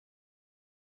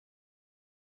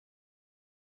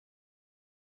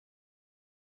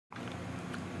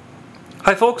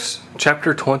Hi folks,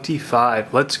 chapter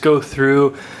 25. Let's go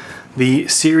through the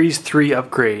Series 3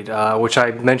 upgrade, which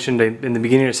I mentioned in the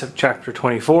beginning of chapter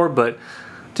 24, but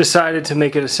decided to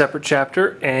make it a separate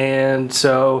chapter. And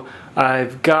so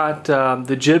I've got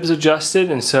the jibs adjusted,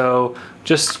 and so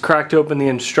just cracked open the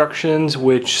instructions,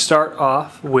 which start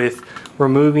off with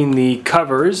removing the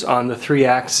covers on the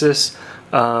 3-axis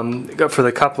for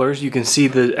the couplers. You can see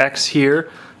the X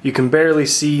here. You can barely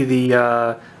see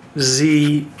the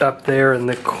Z up there in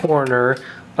the corner.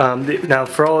 Now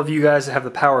for all of you guys that have the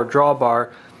power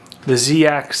drawbar, the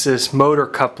Z-axis motor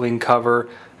coupling cover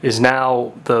is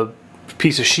now the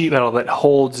piece of sheet metal that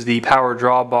holds the power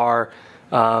drawbar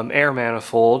air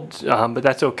manifold, but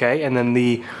that's okay. And then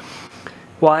the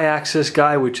Y-axis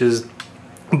guy, which is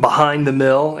behind the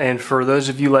mill, and for those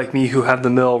of you like me who have the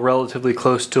mill relatively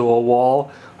close to a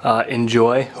wall,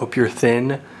 enjoy. Hope you're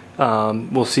thin.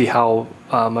 We'll see how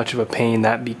much of a pain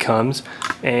that becomes.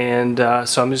 And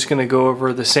so I'm just going to go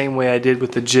over the same way I did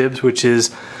with the jibs, which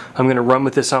is I'm going to run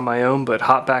with this on my own, but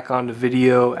hop back onto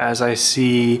video as I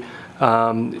see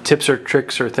tips or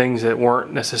tricks or things that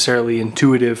weren't necessarily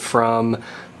intuitive from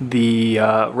the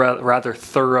rather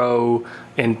thorough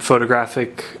and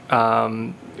photographic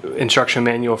instruction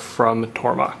manual from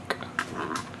Tormach.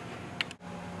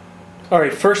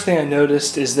 Alright, first thing I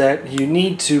noticed is that you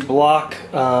need to block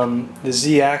the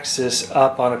Z-axis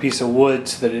up on a piece of wood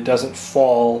so that it doesn't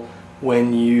fall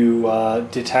when you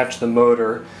detach the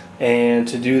motor. And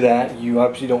to do that, you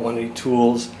obviously don't want any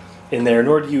tools in there,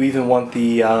 nor do you even want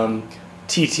the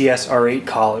TTS R8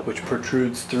 collet, which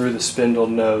protrudes through the spindle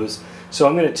nose. So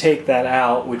I'm going to take that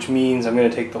out, which means I'm going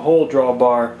to take the whole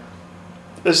drawbar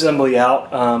assembly out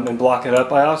and block it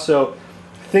up. I also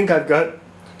think I've got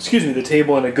the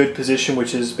table in a good position,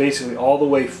 which is basically all the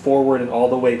way forward and all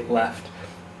the way left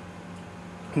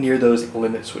near those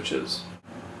limit switches.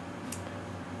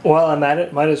 While I'm at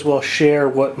it, might as well share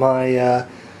what my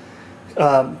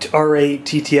R8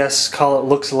 TTS collet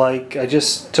looks like. I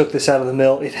just took this out of the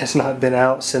mill. It has not been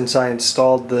out since I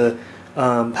installed the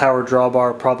power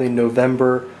drawbar probably in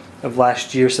November of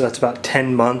last year, so that's about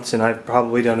 10 months, and I've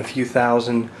probably done a few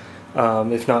thousand,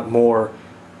 if not more,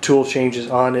 tool changes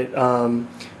on it.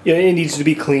 It needs to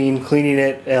be clean. Cleaning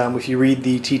it, if you read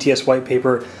the TTS white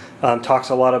paper, talks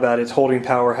a lot about its holding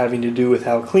power having to do with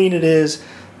how clean it is,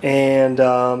 and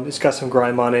it's got some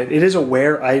grime on it. It is a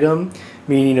wear item,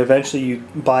 meaning eventually you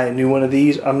buy a new one of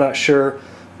these. I'm not sure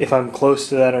if I'm close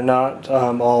to that or not.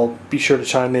 I'll be sure to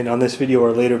chime in on this video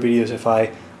or later videos if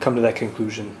I come to that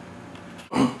conclusion.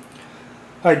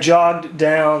 I jogged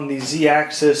down the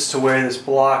Z-axis to where this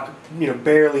block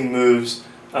barely moves.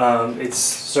 It's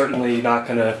certainly not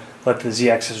going to let the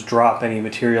Z-axis drop any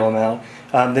material amount.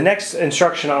 The next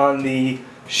instruction on the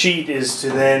sheet is to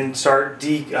then start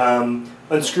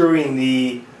unscrewing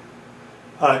the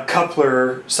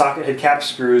coupler socket head cap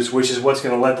screws, which is what's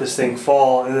going to let this thing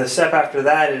fall. And the step after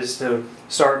that is to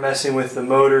start messing with the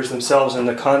motors themselves and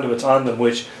the conduits on them,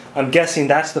 which I'm guessing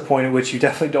that's the point at which you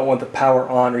definitely don't want the power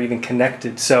on or even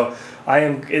connected. So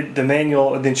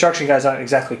the instruction guide's not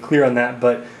exactly clear on that,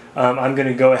 but I'm going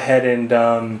to go ahead and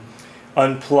turn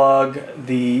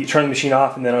the machine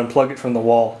off and then unplug it from the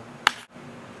wall.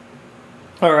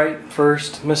 Alright,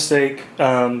 first mistake.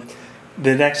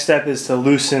 The next step is to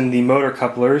loosen the motor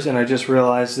couplers, and I just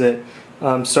realized that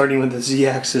starting with the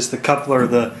Z-axis, the coupler,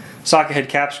 the socket head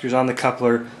cap screws on the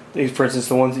coupler, for instance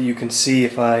the ones that you can see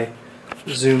if I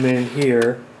zoom in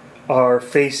here, are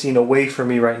facing away from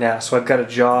me right now. So I've got to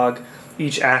jog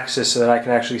each axis so that I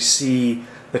can actually see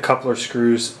the coupler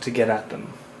screws to get at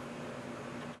them.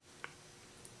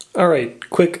 Alright,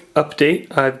 quick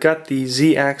update. I've got the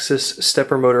Z-axis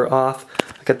stepper motor off.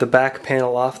 I got the back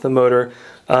panel off the motor.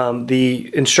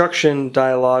 The instruction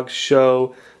dialogues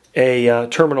show a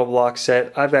terminal block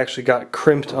set. I've actually got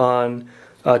crimped on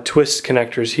twist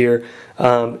connectors here.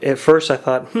 At first I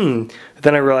thought, but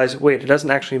then I realized, wait, it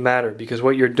doesn't actually matter, because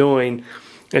what you're doing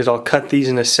is I'll cut these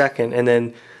in a second, and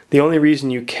then the only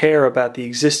reason you care about the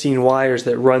existing wires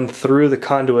that run through the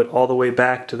conduit all the way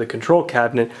back to the control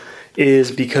cabinet is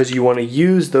because you want to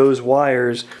use those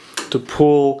wires to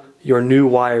pull your new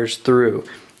wires through.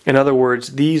 In other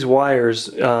words, these wires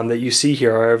that you see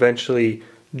here are eventually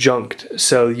junked,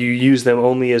 so you use them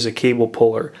only as a cable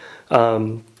puller.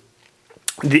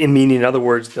 Meaning, in other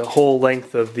words, the whole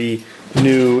length of the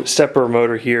new stepper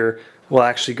motor here will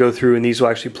actually go through, and these will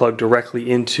actually plug directly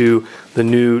into the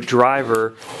new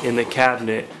driver in the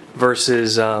cabinet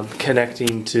versus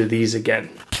connecting to these again.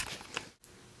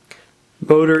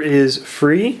 Motor is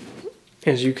free,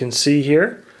 as you can see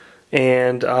here,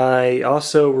 and I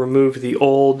also removed the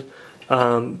old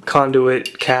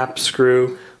conduit cap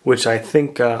screw which I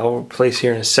think I'll replace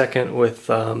here in a second with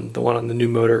the one on the new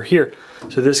motor here.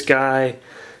 So this guy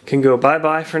can go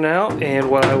bye-bye for now, and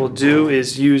what I will do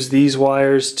is use these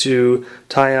wires to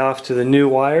tie off to the new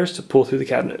wires to pull through the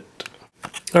cabinet.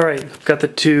 Alright, I've got the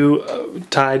two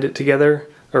tied together,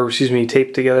 or excuse me,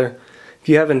 taped together. If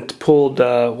you haven't pulled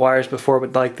wires before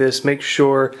but like this, make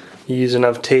sure you use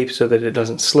enough tape so that it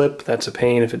doesn't slip. That's a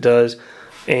pain if it does.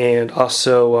 And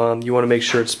also you want to make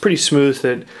sure it's pretty smooth,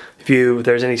 so that if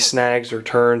there's any snags or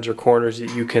turns or corners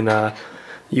that you can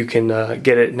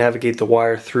navigate the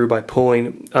wire through by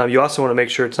pulling. You also want to make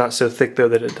sure it's not so thick though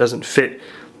that it doesn't fit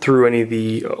through any of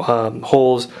the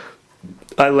holes.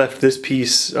 I left this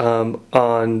piece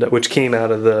which came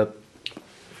out of the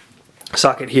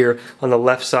socket here on the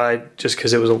left side just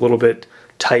because it was a little bit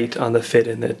tight on the fit,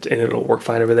 and it'll work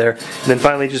fine over there. And then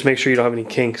finally, just make sure you don't have any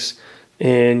kinks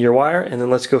in your wire, and then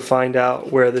let's go find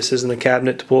out where this is in the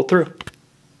cabinet to pull it through.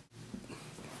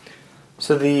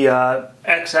 So the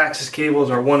X-axis cables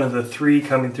are one of the three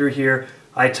coming through here.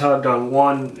 I tugged on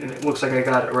one and it looks like I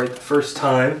got it right the first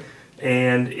time,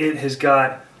 and it has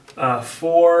got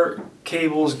 4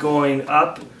 cables going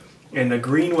up and a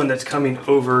green one that's coming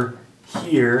over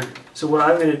here. So what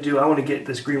I'm going to do, I want to get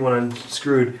this green one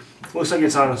unscrewed. It looks like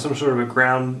it's on some sort of a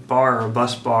ground bar or a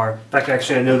bus bar. In fact,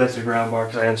 actually I know that's a ground bar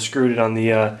because I unscrewed it on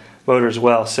the motor as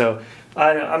well. So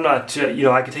I'm not,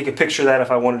 I could take a picture of that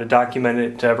if I wanted to document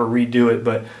it to ever redo it,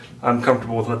 but I'm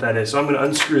comfortable with what that is. So I'm going to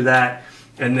unscrew that,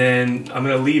 and then I'm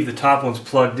going to leave the top ones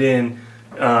plugged in,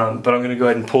 but I'm going to go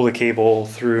ahead and pull the cable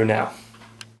through now.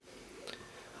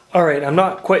 Alright, I'm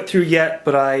not quite through yet,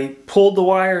 but I pulled the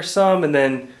wire some and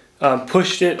then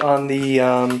pushed it on the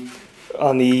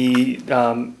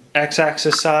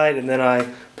X-axis side, and then I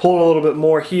pulled a little bit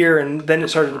more here, and then it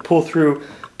started to pull through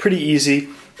pretty easy.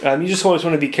 You just always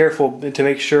want to be careful to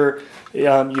make sure you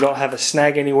don't have a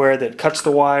snag anywhere that cuts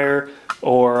the wire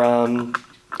or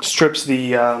strips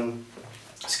the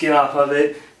skin off of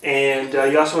it. And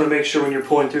you also want to make sure when you're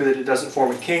pulling through that it doesn't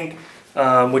form a kink,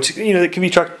 which it can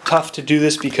be tough to do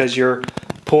this because you're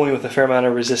pulling with a fair amount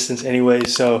of resistance anyway.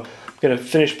 So I'm going to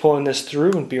finish pulling this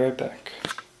through and be right back.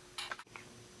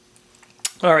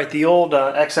 Alright, the old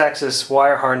X-axis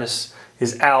wire harness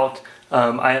is out.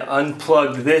 I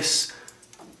unplugged this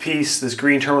piece, this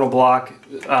green terminal block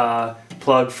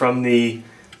plug from the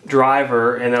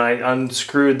driver, and then I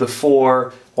unscrewed the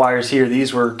 4 wires here.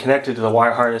 These were connected to the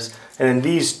wire harness, and then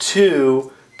these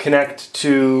 2 connect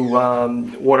to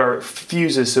what are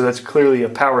fuses, so that's clearly a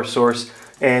power source,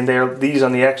 and these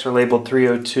on the X are labeled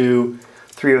 302,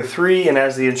 303, and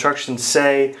as the instructions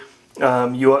say,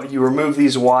 you remove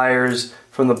these wires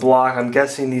from the block. I'm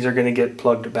guessing these are going to get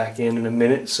plugged back in a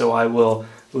minute, so I will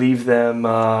leave them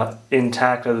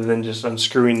intact other than just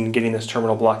unscrewing and getting this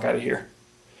terminal block out of here.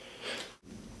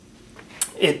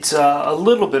 It's a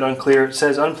little bit unclear. It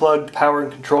says unplugged power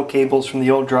and control cables from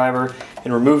the old driver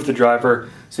and remove the driver.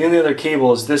 So the only other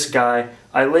cable is this guy.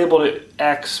 I labeled it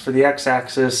X for the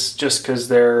X-axis just because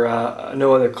there's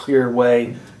no other clear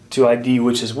way to ID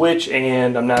which is which,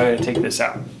 and I'm now going to take this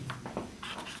out.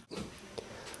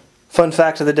 Fun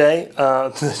fact of the day,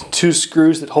 the 2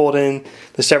 screws that hold in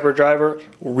the separate driver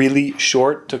were really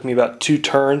short. It took me about 2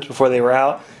 turns before they were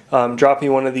out.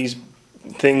 Dropping one of these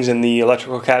things in the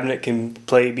electrical cabinet can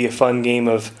be a fun game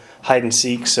of hide and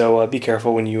seek, so be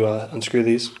careful when you unscrew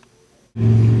these.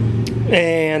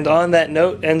 And on that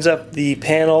note, ends up the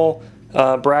panel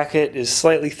bracket is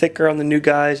slightly thicker on the new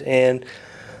guys, and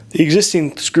the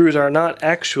existing screws are not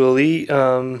actually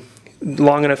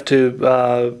long enough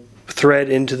to thread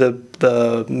into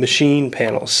the machine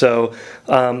panel. So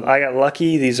I got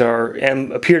lucky. These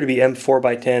appear to be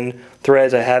M4x10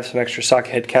 threads. I have some extra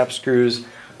socket head cap screws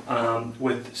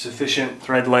with sufficient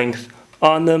thread length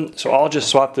on them, so I'll just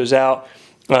swap those out.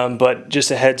 But just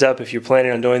a heads up, if you're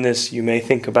planning on doing this, you may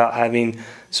think about having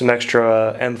some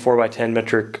extra M4x10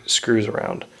 metric screws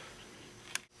around.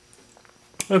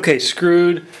 Okay,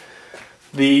 screwed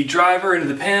the driver into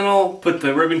the panel, put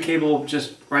the ribbon cable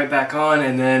just right back on,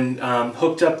 and then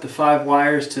hooked up the 5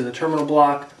 wires to the terminal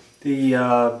block. You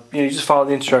just follow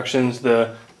the instructions.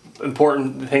 The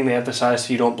important thing they emphasize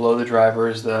so you don't blow the driver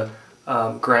is the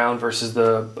ground versus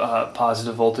the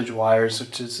positive voltage wires,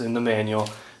 which is in the manual,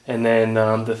 and then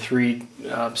the 3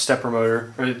 stepper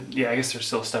motor, or yeah, I guess they're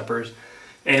still steppers.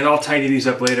 And I'll tidy these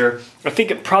up later. I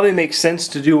think it probably makes sense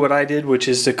to do what I did, which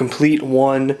is to complete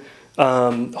one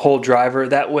whole driver.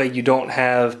 That way you don't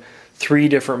have 3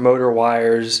 different motor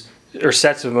wires or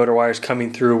sets of motor wires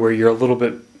coming through where you're a little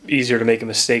bit easier to make a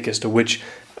mistake as to which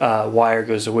wire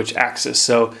goes to which axis.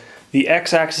 So the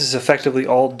X-axis is effectively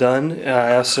all done.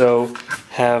 I also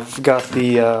have got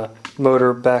the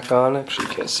motor back on. Actually,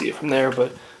 you can't see it from there,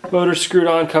 but motor screwed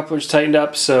on, couplers tightened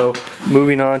up. So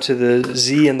moving on to the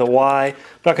Z and the Y. I'm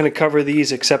not going to cover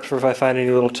these except for if I find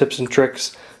any little tips and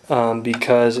tricks,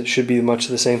 because it should be much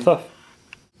of the same stuff.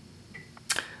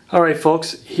 Alright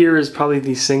folks, here is probably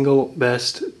the single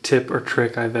best tip or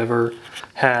trick I've ever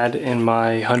had in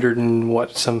my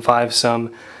 105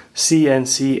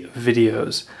 CNC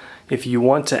videos. If you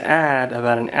want to add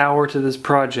about an hour to this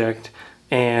project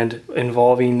and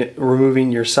involving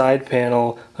removing your side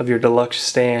panel of your deluxe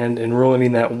stand and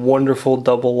ruining that wonderful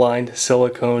double-lined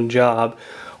silicone job,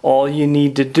 all you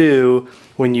need to do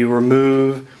when you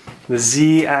remove the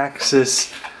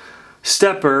Z-axis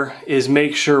stepper is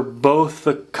make sure both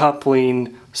the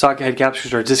coupling socket head cap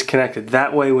screws are disconnected.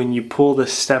 That way when you pull the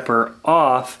stepper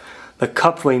off, the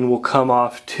coupling will come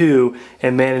off too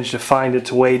and manage to find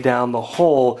its way down the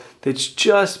hole that's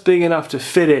just big enough to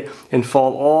fit it and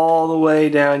fall all the way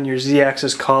down your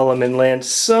Z-axis column and land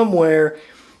somewhere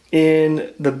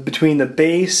in between the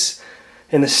base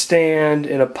and the stand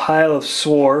in a pile of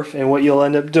swarf. And what you'll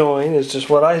end up doing is just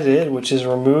what I did, which is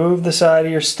remove the side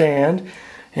of your stand.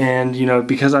 And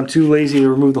because I'm too lazy to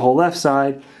remove the whole left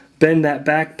side, bend that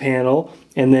back panel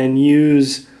and then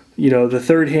use the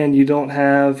third hand you don't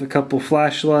have, a couple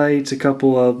flashlights, a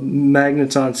couple of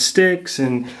magnets on sticks,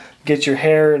 and get your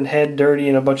hair and head dirty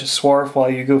in a bunch of swarf while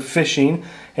you go fishing.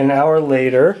 An hour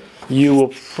later, you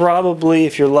will probably,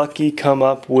 if you're lucky, come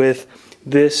up with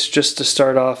this just to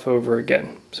start off over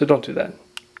again. So don't do that.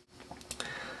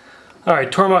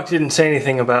 Alright, Tormach didn't say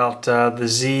anything about the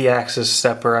Z-axis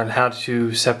stepper and how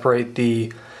to separate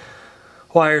the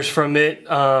wires from it.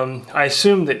 I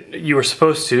assumed that you were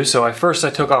supposed to, so first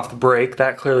I took off the brake.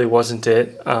 That clearly wasn't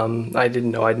it. I didn't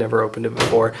know, I'd never opened it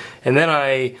before. And then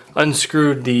I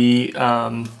unscrewed the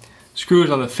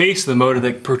screws on the face of the motor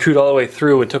that protrude all the way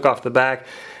through and took off the back.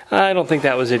 I don't think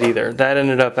that was it either. That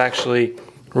ended up actually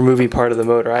removing part of the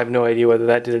motor. I have no idea whether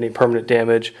that did any permanent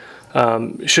damage.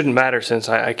 It shouldn't matter since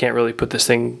I can't really put this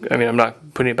thing, I'm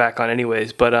not putting it back on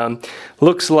anyways, but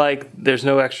looks like there's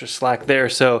no extra slack there,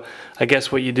 so I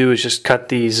guess what you do is just cut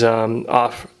these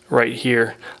off right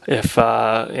here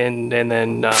and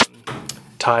then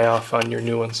tie off on your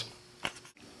new ones.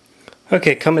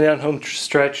 Okay, coming down home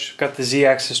stretch, got the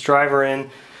Z-axis driver in.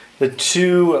 The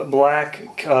two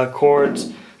black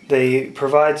cords, they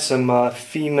provide some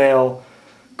female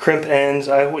crimp ends.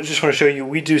 I just want to show you,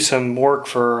 we do some work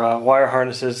for wire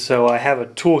harnesses, so I have a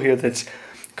tool here that's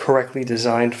correctly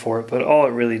designed for it, but all it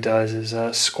really does is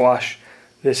squash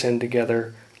this end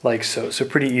together like so. So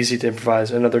pretty easy to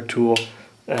improvise. Another tool,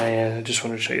 and I just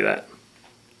wanted to show you that.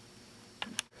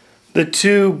 The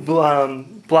two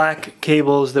black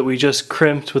cables that we just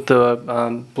crimped with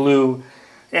the blue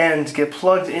ends get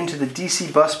plugged into the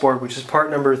DC bus board, which is part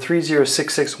number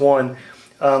 30661.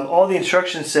 All the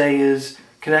instructions say is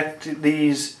connect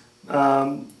these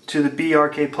to the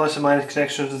BRK plus and minus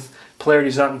connections. Polarity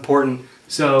is not important.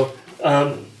 So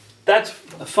that's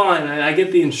fine. I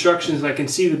get the instructions and I can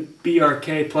see the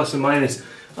BRK plus and minus.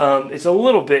 It's a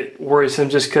little bit worrisome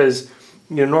just because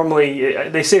normally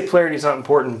they say polarity is not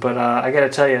important, but I got to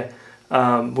tell you,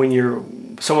 when you're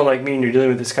someone like me and you're dealing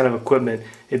with this kind of equipment,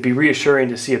 it'd be reassuring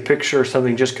to see a picture or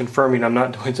something just confirming I'm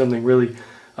not doing something really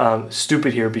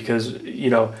stupid here, because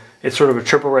it's sort of a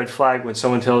triple red flag when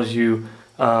someone tells you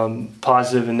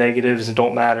positive and negatives and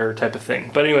don't matter type of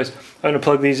thing. But anyways, I'm going to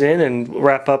plug these in and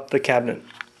wrap up the cabinet.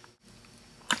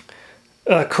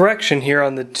 Correction here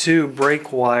on the two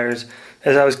brake wires.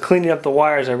 As I was cleaning up the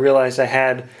wires, I realized I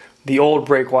had the old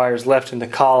brake wires left in the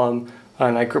column,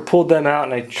 and I pulled them out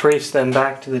and I traced them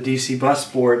back to the DC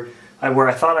bus board where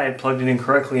I thought I had plugged it in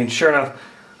correctly, and sure enough,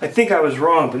 I think I was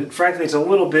wrong, but frankly it's a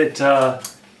little bit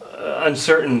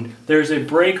uncertain. There's a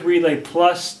brake relay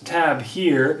plus tab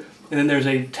here, and then there's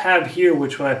a tab here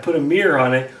which when I put a mirror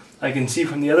on it I can see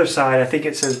from the other side. I think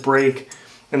it says brake,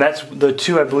 and that's the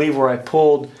two I believe where I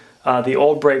pulled the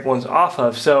old brake ones off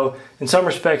of. So in some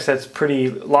respects that's pretty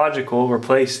logical,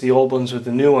 replace the old ones with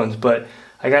the new ones, but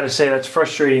I gotta say that's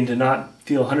frustrating to not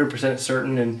feel 100%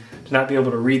 certain and to not be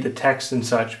able to read the text and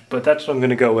such, but that's what I'm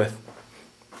gonna go with.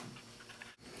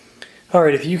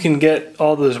 Alright, if you can get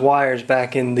all those wires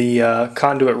back in the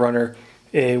conduit runner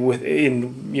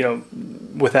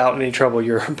without any trouble,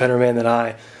 you're a better man than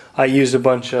I. I used a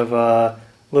bunch of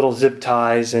little zip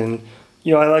ties, and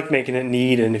I like making it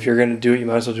neat, and if you're going to do it, you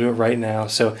might as well do it right now.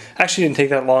 So actually it didn't take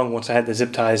that long once I had the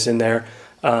zip ties in there,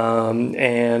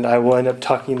 and I will end up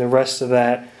tucking the rest of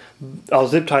that. I'll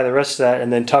zip tie the rest of that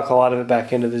and then tuck a lot of it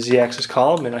back into the Z-axis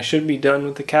column, and I should be done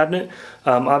with the cabinet.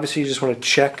 Obviously you just want to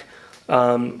check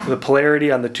the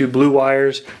polarity on the two blue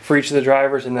wires for each of the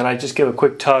drivers, and then I just give a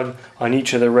quick tug on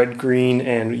each of the red, green,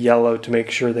 and yellow to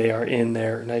make sure they are in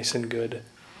there nice and good.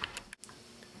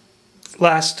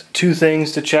 Last two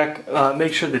things to check: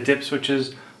 make sure the dip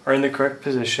switches are in the correct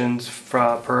positions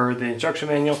per the instruction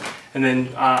manual. And then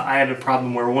I had a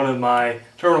problem where one of my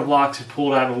terminal blocks had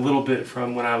pulled out a little bit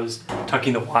from when I was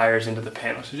tucking the wires into the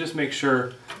panel. So just make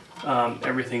sure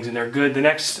everything's in there good. The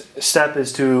next step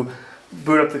is to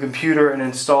boot up the computer and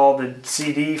install the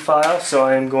CD file. So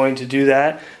I am going to do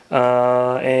that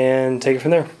and take it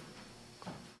from there.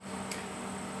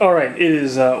 Alright, it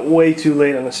is way too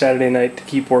late on a Saturday night to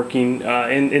keep working.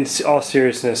 In all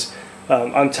seriousness,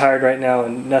 I'm tired right now,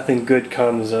 and nothing good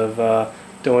comes of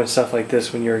doing stuff like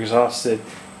this when you're exhausted.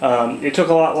 It took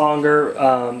a lot longer.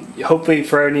 Hopefully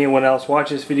for anyone else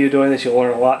watching this video doing this, you'll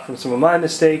learn a lot from some of my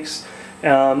mistakes.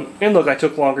 And look, I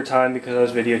took longer time because I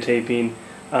was videotaping.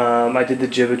 I did the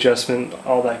jib adjustment,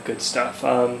 all that good stuff.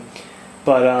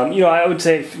 But you know, I would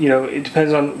say, you know, it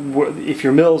depends on if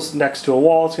your mill's next to a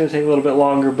wall, it's going to take a little bit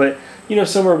longer. But you know,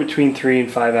 somewhere between 3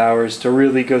 and 5 hours to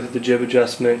really go through the jib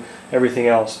adjustment, everything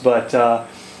else. But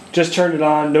just turned it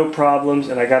on, no problems,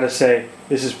 and I gotta say,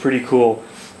 this is pretty cool.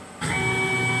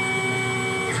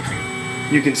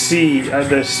 You can see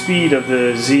the speed of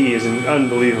the Z is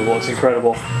unbelievable. It's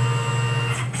incredible.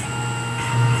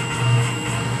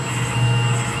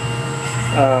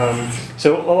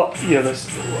 So you know,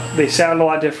 they sound a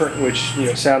lot different, which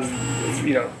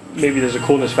maybe there's a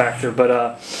coolness factor,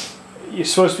 but you're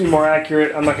supposed to be more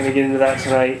accurate. I'm not going to get into that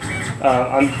tonight.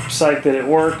 I'm psyched that it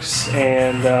works,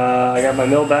 and I got my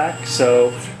mill back.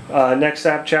 So next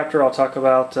app chapter, I'll talk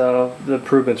about the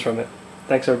improvements from it.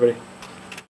 Thanks, everybody.